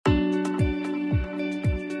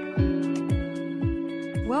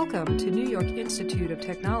Welcome to New York Institute of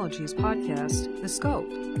Technology's podcast, The Scope.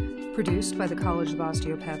 Produced by the College of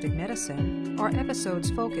Osteopathic Medicine, our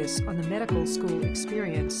episodes focus on the medical school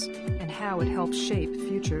experience and how it helps shape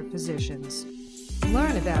future physicians.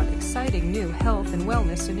 Learn about exciting new health and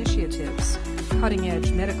wellness initiatives,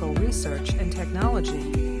 cutting-edge medical research and technology,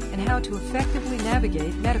 and how to effectively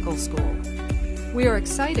navigate medical school. We are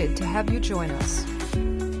excited to have you join us.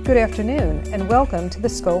 Good afternoon, and welcome to the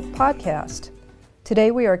Scope podcast.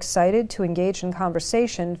 Today we are excited to engage in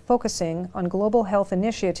conversation focusing on global health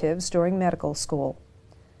initiatives during medical school.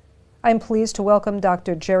 I am pleased to welcome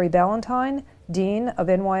Dr. Jerry Ballantyne, Dean of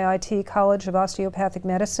NYIT College of Osteopathic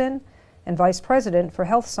Medicine and Vice President for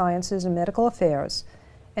Health Sciences and Medical Affairs,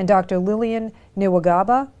 and Dr. Lillian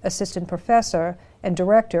Niwagaba, Assistant Professor and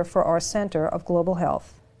Director for our Center of Global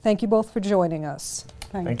Health. Thank you both for joining us.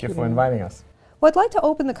 Thank you for inviting us. Well, I'd like to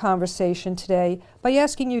open the conversation today by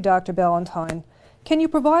asking you, Dr. Ballantyne, can you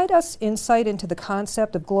provide us insight into the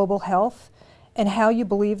concept of global health and how you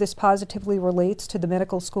believe this positively relates to the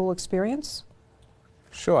medical school experience?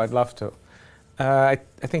 Sure, I'd love to. I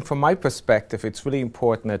think from my perspective, it's really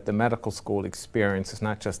important that the medical school experience is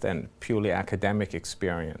not just a purely academic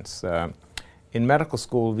experience. In medical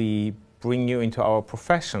school, we bring you into our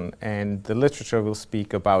profession, and the literature will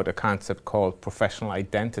speak about a concept called professional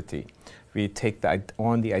identity. We take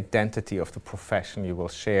on the identity of the profession you will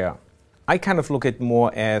share. I kind of look at it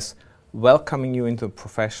more as welcoming you into the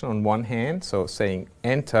profession on one hand, so saying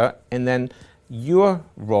enter, and then your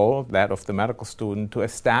role, that of the medical student, to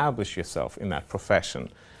establish yourself in that profession.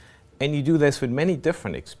 And you do this with many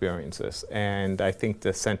different experiences, and I think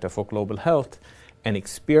the Center for Global Health and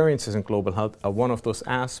experiences in global health are one of those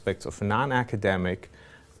aspects of non-academic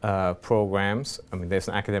programs. I mean, there's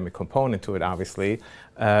an academic component to it, obviously,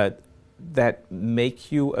 that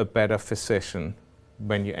make you a better physician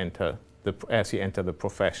when you enter as you enter the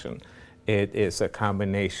profession. It is a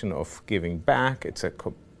combination of giving back, it's a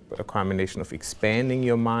combination of expanding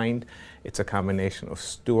your mind, it's a combination of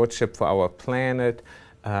stewardship for our planet.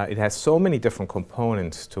 It has so many different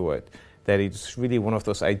components to it that it's really one of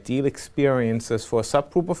those ideal experiences for a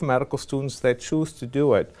subgroup of medical students that choose to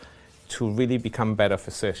do it to really become better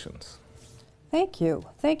physicians. Thank you.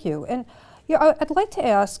 Thank you. And I'd like to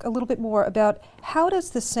ask a little bit more about how does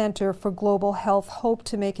the Center for Global Health hope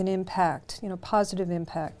to make an impact, positive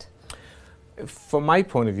impact? From my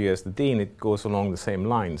point of view as the Dean, it goes along the same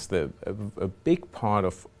lines. A big part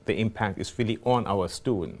of the impact is really on our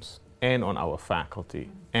students and on our faculty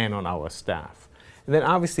and on our staff. And then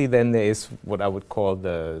obviously there is what I would call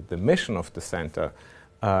the mission of the center,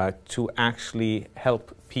 to actually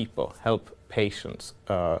help people, help patients,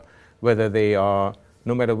 whether they are,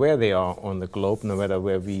 no matter where they are on the globe, no matter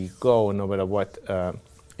where we go, no matter what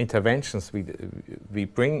interventions we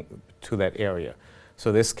bring to that area.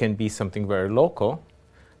 So this can be something very local,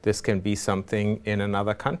 this can be something in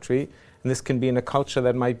another country, and this can be in a culture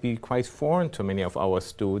that might be quite foreign to many of our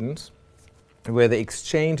students, where the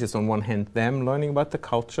exchange is on one hand them learning about the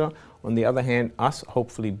culture, on the other hand us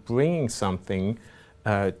hopefully bringing something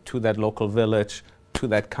to that local village, to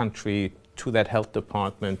that country, to that health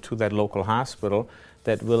department, to that local hospital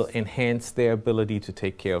that will enhance their ability to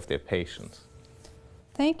take care of their patients.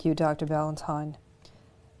 Thank you, Dr. Ballantyne.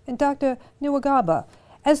 And Dr. Niwagaba,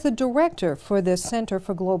 as the director for the Center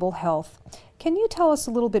for Global Health, can you tell us a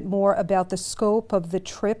little bit more about the scope of the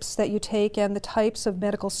trips that you take and the types of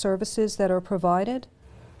medical services that are provided?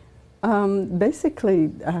 Basically,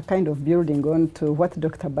 kind of building on to what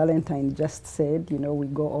Dr. Ballantyne just said, we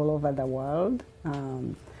go all over the world.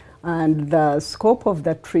 And the scope of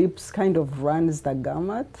the trips kind of runs the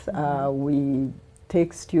gamut. We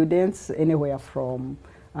take students anywhere from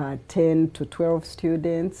 10 to 12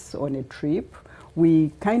 students on a trip.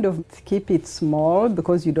 We kind of keep it small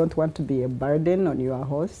because you don't want to be a burden on your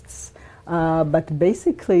hosts. But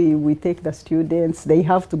basically, we take the students, they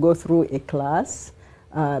have to go through a class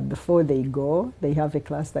before they go. They have a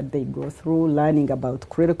class that they go through, learning about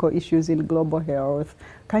critical issues in global health,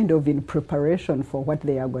 kind of in preparation for what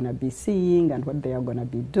they are going to be seeing and what they are going to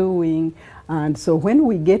be doing. And so when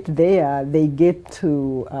we get there, they get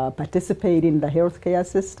to participate in the healthcare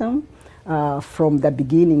system from the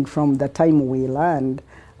beginning, from the time we land.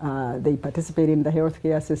 They participate in the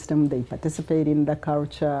healthcare system, they participate in the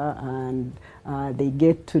culture, and they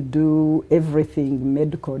get to do everything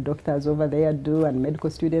medical doctors over there do and medical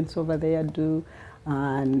students over there do,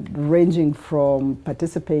 and ranging from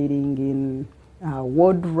participating in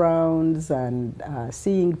ward rounds and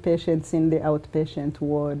seeing patients in the outpatient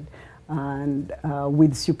ward, and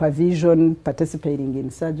with supervision, participating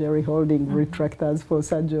in surgery, holding retractors for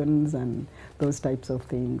surgeons and those types of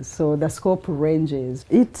things. So the scope ranges.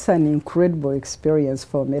 It's an incredible experience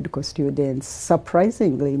for medical students.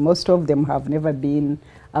 Surprisingly, most of them have never been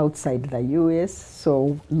outside the US,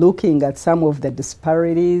 so looking at some of the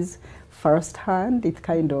disparities firsthand, it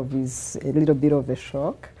kind of is a little bit of a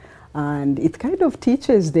shock. And it kind of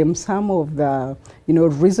teaches them some of the,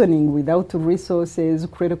 reasoning without resources,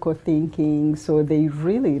 critical thinking. So they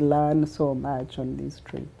really learn so much on these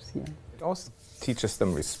trips. Yeah. It also teaches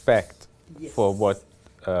them respect for what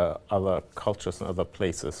other cultures and other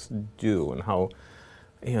places do, and how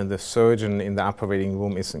the surgeon in the operating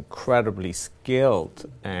room is incredibly skilled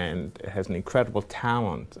and has an incredible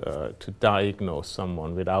talent to diagnose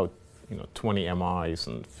someone without 20 MRIs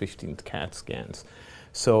and 15 CAT scans.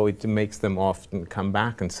 So it makes them often come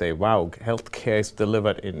back and say, wow, healthcare is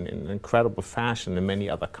delivered in an incredible fashion in many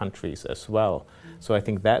other countries as well. So I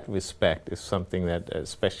think that respect is something that,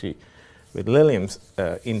 especially with Lilium's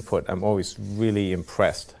input, I'm always really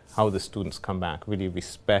impressed how the students come back, really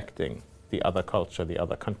respecting the other culture, the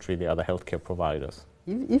other country, the other healthcare providers.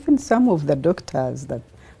 Even some of the doctors that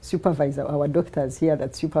supervise our doctors here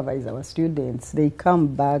that supervise our students, they come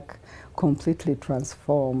back completely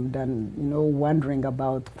transformed and wondering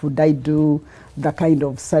about, could I do the kind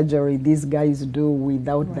of surgery these guys do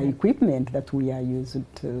without the equipment that we are used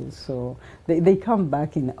to. So they come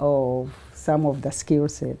back in awe of some of the skill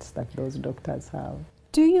sets that those doctors have.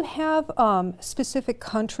 Do you have specific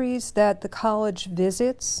countries that the college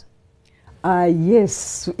visits?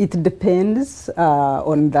 Yes, it depends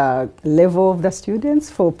on the level of the students.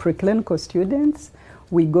 For preclinical students,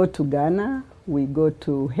 we go to Ghana, we go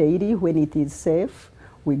to Haiti when it is safe,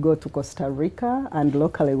 we go to Costa Rica, and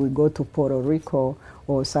locally we go to Puerto Rico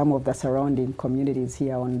or some of the surrounding communities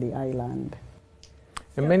here on the island.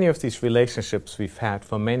 And many of these relationships we've had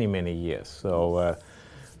for many, many years. So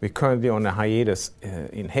we're currently on a hiatus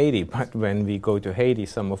in Haiti, but when we go to Haiti,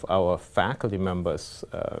 some of our faculty members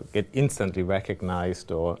get instantly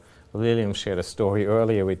recognized. Or Lilium shared a story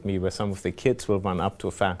earlier with me where some of the kids will run up to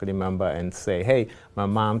a faculty member and say, hey, my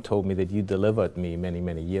mom told me that you delivered me many,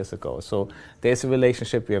 many years ago. So there's a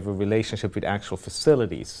relationship. We have a relationship with actual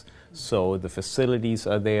facilities. So the facilities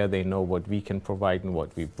are there. They know what we can provide and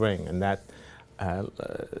what we bring. And that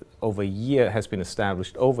over a year has been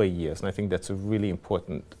established over years, and I think that's a really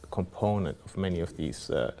important component of many of these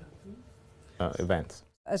events.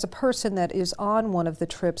 As a person that is on one of the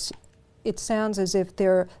trips, it sounds as if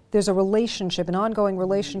there's a relationship, an ongoing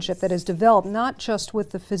relationship that is developed not just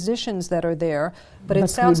with the physicians that are there, but it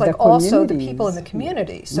sounds like also the people in the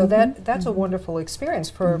community. So that's a wonderful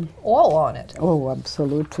experience for all on it. Oh,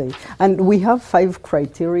 absolutely. And we have 5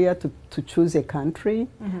 criteria to choose a country.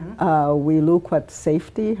 We look at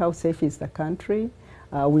safety, how safe is the country.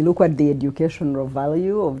 We look at the educational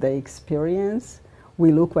value of the experience.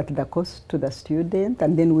 We look at the cost to the student,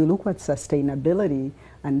 and then we look at sustainability,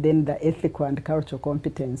 and then the ethical and cultural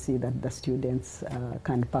competency that the students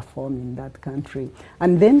can perform in that country.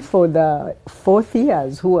 And then for the 4th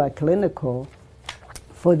years who are clinical,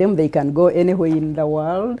 for them they can go anywhere in the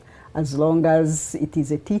world as long as it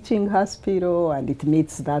is a teaching hospital and it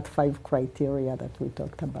meets that 5 criteria that we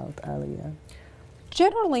talked about earlier.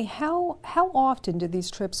 Generally, how often do these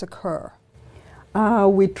trips occur?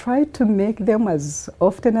 We try to make them as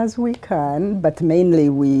often as we can, but mainly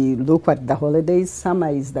we look at the holidays. Summer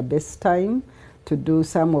is the best time to do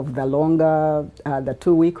some of the longer, the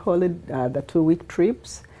 2-week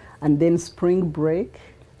trips, and then spring break,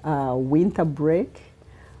 winter break,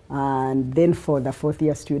 and then for the 4th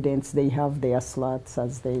year students, they have their slots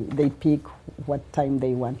as they pick what time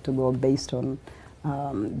they want to go based on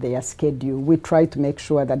their schedule. We try to make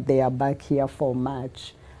sure that they are back here for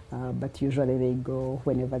March. But usually they go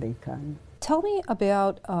whenever they can. Tell me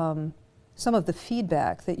about some of the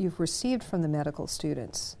feedback that you've received from the medical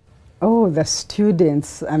students. Oh, the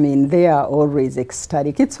students, I mean, they are always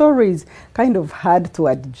ecstatic. It's always kind of hard to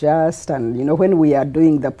adjust, and when we are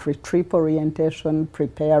doing the pre-trip orientation,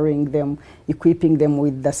 preparing them, equipping them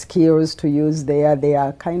with the skills to use there, they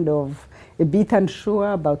are kind of a bit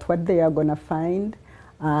unsure about what they are going to find.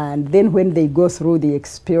 And then when they go through the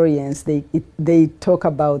experience, they talk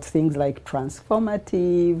about things like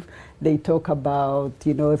transformative, they talk about,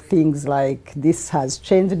 things like this has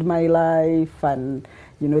changed my life, and,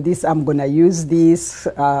 you know, this, I'm going to use this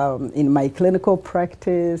in my clinical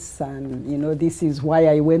practice, and, you know, this is why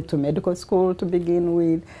I went to medical school to begin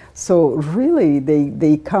with. So really,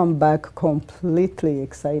 they come back completely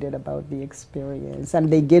excited about the experience,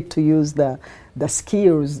 and they get to use the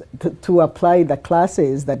skills to apply the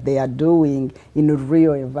classes that they are doing in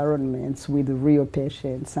real environments with real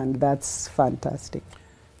patients, and that's fantastic.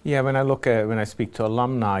 Yeah, when I speak to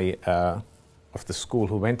alumni of the school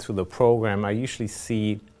who went through the program, I usually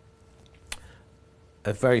see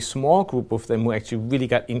a very small group of them who actually really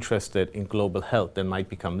got interested in global health and might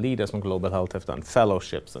become leaders in global health, have done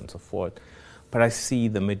fellowships and so forth. But I see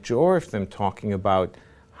the majority of them talking about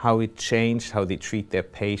how it changed how they treat their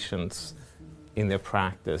patients in their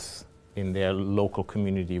practice, in their local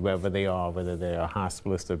community, wherever they are, whether they are a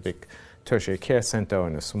hospitalist, a big tertiary care center, or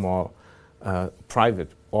in a small private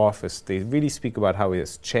office. They really speak about how it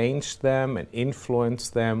has changed them and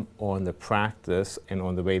influenced them on the practice and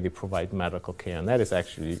on the way they provide medical care, and that is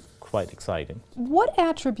actually quite exciting. What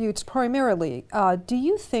attributes primarily do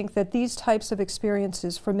you think that these types of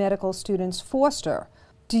experiences for medical students foster?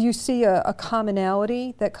 Do you see a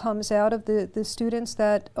commonality that comes out of the students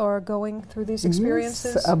that are going through these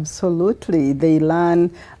experiences? Yes, absolutely. They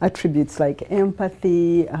learn attributes like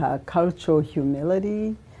empathy, cultural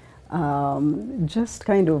humility, just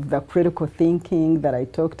kind of the critical thinking that I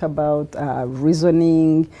talked about,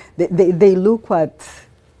 reasoning. They look at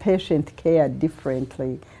patient care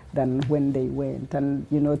differently than when they went. And,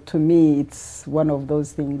 you know, to me, it's one of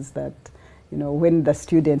those things that, you know, when the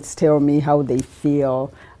students tell me how they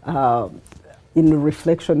feel, in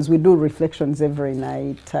reflections, we do reflections every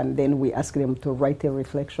night, and then we ask them to write a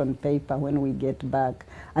reflection paper when we get back.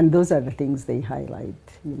 And those are the things they highlight,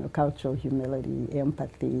 you know, cultural humility,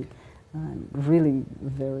 empathy, and really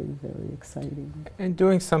very, very exciting. And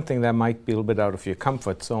doing something that might be a little bit out of your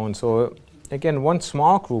comfort zone. So again, one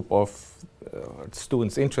small group of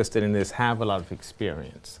students interested in this have a lot of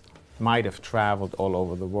experience, might have traveled all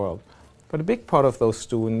over the world. But a big part of those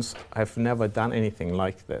students have never done anything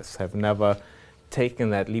like this, have never taken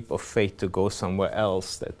that leap of faith to go somewhere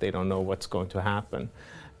else that they don't know what's going to happen.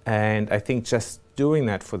 And I think just doing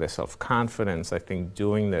that for their self-confidence, I think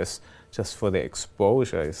doing this just for their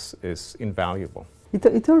exposure is invaluable.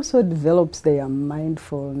 It also develops their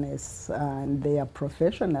mindfulness and their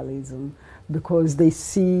professionalism, because they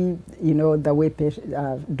see, you know, the way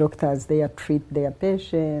doctors treat their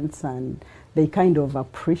patients, and they kind of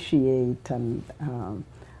appreciate and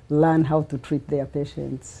learn how to treat their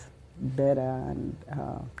patients better and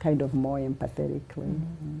kind of more empathetically.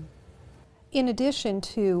 Mm-hmm. In addition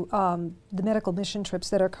to the medical mission trips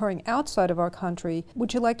that are occurring outside of our country,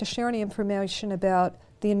 would you like to share any information about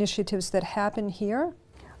the initiatives that happen here?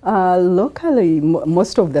 Locally,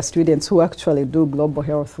 most of the students who actually do global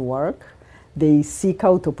health work, they seek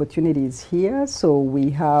out opportunities here. So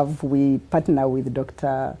we partner with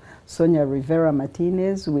Dr. Sonia Rivera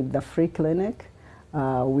Martinez with the Free Clinic.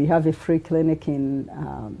 We have a free clinic in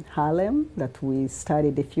Harlem that we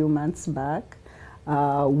started a few months back.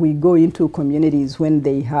 We go into communities when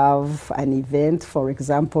they have an event. For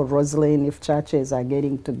example, Roslyn, if churches are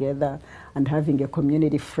getting together and having a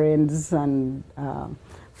community friends and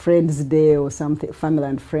Friends Day or something, Family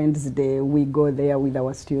and Friends Day, we go there with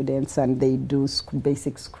our students and they do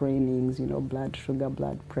basic screenings, you know, blood sugar,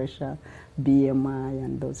 blood pressure, BMI,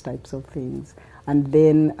 and those types of things. And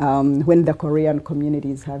then when the Korean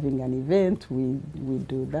community is having an event, we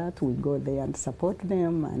do that. We go there and support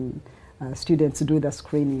them, and students do the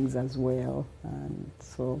screenings as well. And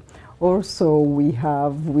so also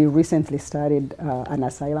we recently started an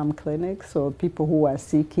asylum clinic. So people who are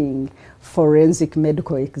seeking forensic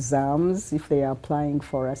medical exams, if they are applying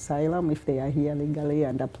for asylum, if they are here legally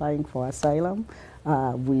and applying for asylum,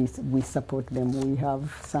 we support them. We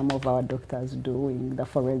have some of our doctors doing the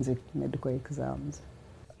forensic medical exams.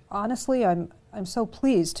 Honestly, I'm so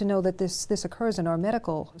pleased to know that this occurs in our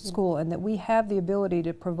medical school and that we have the ability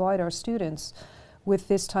to provide our students with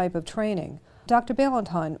this type of training. Dr.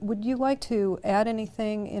 Ballantyne, would you like to add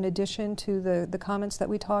anything in addition to the comments that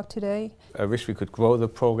we talked today? I wish we could grow the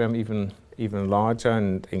program even larger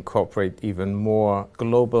and incorporate even more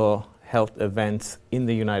global health events in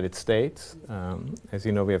the United States. As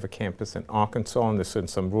you know, we have a campus in Arkansas, and there's in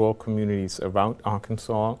some rural communities around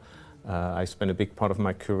Arkansas. I spent a big part of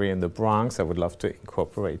my career in the Bronx. I would love to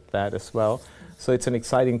incorporate that as well. So it's an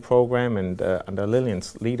exciting program, and under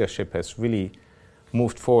Lillian's leadership has really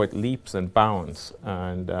moved forward leaps and bounds.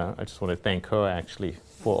 And I just want to thank her actually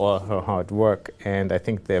for all her hard work. And I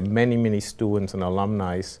think there are many, many students and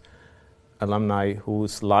alumni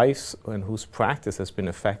whose lives and whose practice has been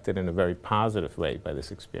affected in a very positive way by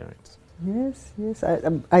this experience. Yes, yes.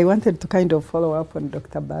 I wanted to kind of follow up on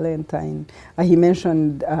Dr. Ballantyne. He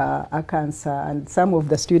mentioned ACANSA, and some of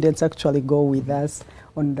the students actually go with us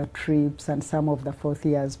on the trips, and some of the fourth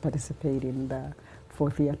years participate in the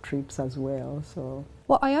fourth year trips as well. So.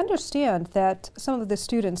 Well, I understand that some of the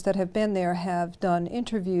students that have been there have done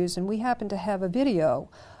interviews, and we happen to have a video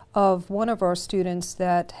of one of our students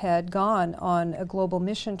that had gone on a global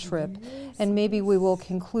mission trip. Yes. And maybe we will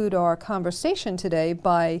conclude our conversation today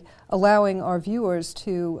by allowing our viewers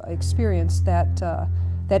to experience that,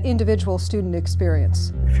 that individual student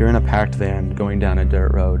experience. If you're in a packed van going down a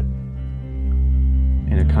dirt road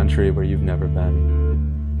in a country where you've never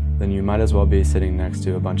been, then you might as well be sitting next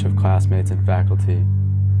to a bunch of classmates and faculty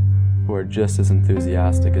who are just as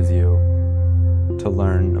enthusiastic as you to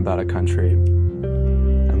learn about a country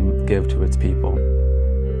and give to its people.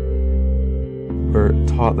 We're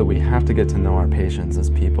taught that we have to get to know our patients as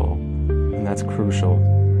people, and that's crucial.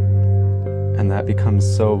 And that becomes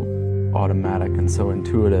so automatic and so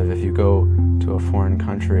intuitive if you go to a foreign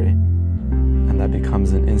country, and that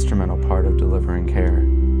becomes an instrumental part of delivering care.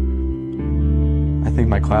 I think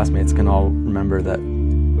my classmates can all remember that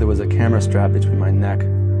there was a camera strap between my neck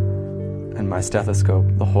and my stethoscope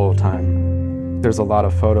the whole time. There's a lot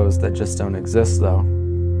of photos that just don't exist, though,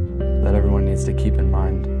 that everyone needs to keep in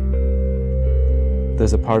mind.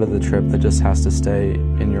 There's a part of the trip that just has to stay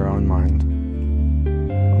in your own mind,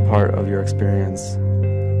 a part of your experience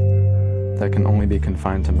that can only be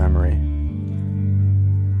confined to memory.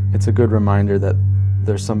 It's a good reminder that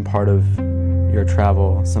there's some part of your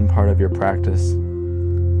travel, some part of your practice,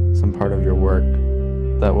 some part of your work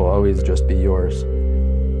that will always just be yours.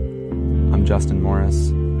 I'm Justin Morris,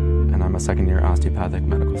 and I'm a second-year osteopathic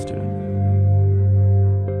medical student.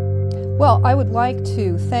 Well, I would like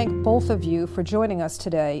to thank both of you for joining us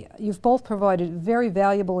today. You've both provided very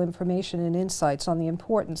valuable information and insights on the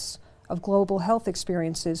importance of global health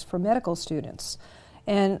experiences for medical students.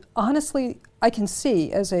 And honestly, I can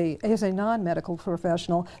see, as a non-medical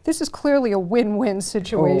professional, this is clearly a win-win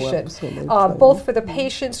situation. Oh, absolutely. Both for the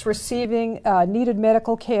patients receiving needed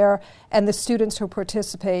medical care and the students who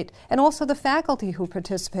participate, and also the faculty who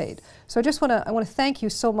participate. So I want to thank you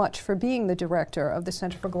so much for being the director of the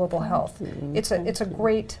Center for Global Health. It's a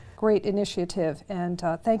great initiative, and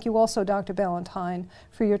thank you also, Dr. Ballantyne,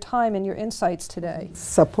 for your time and your insights today.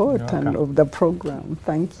 Support of the program.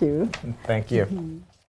 Thank you. Thank you. Mm-hmm.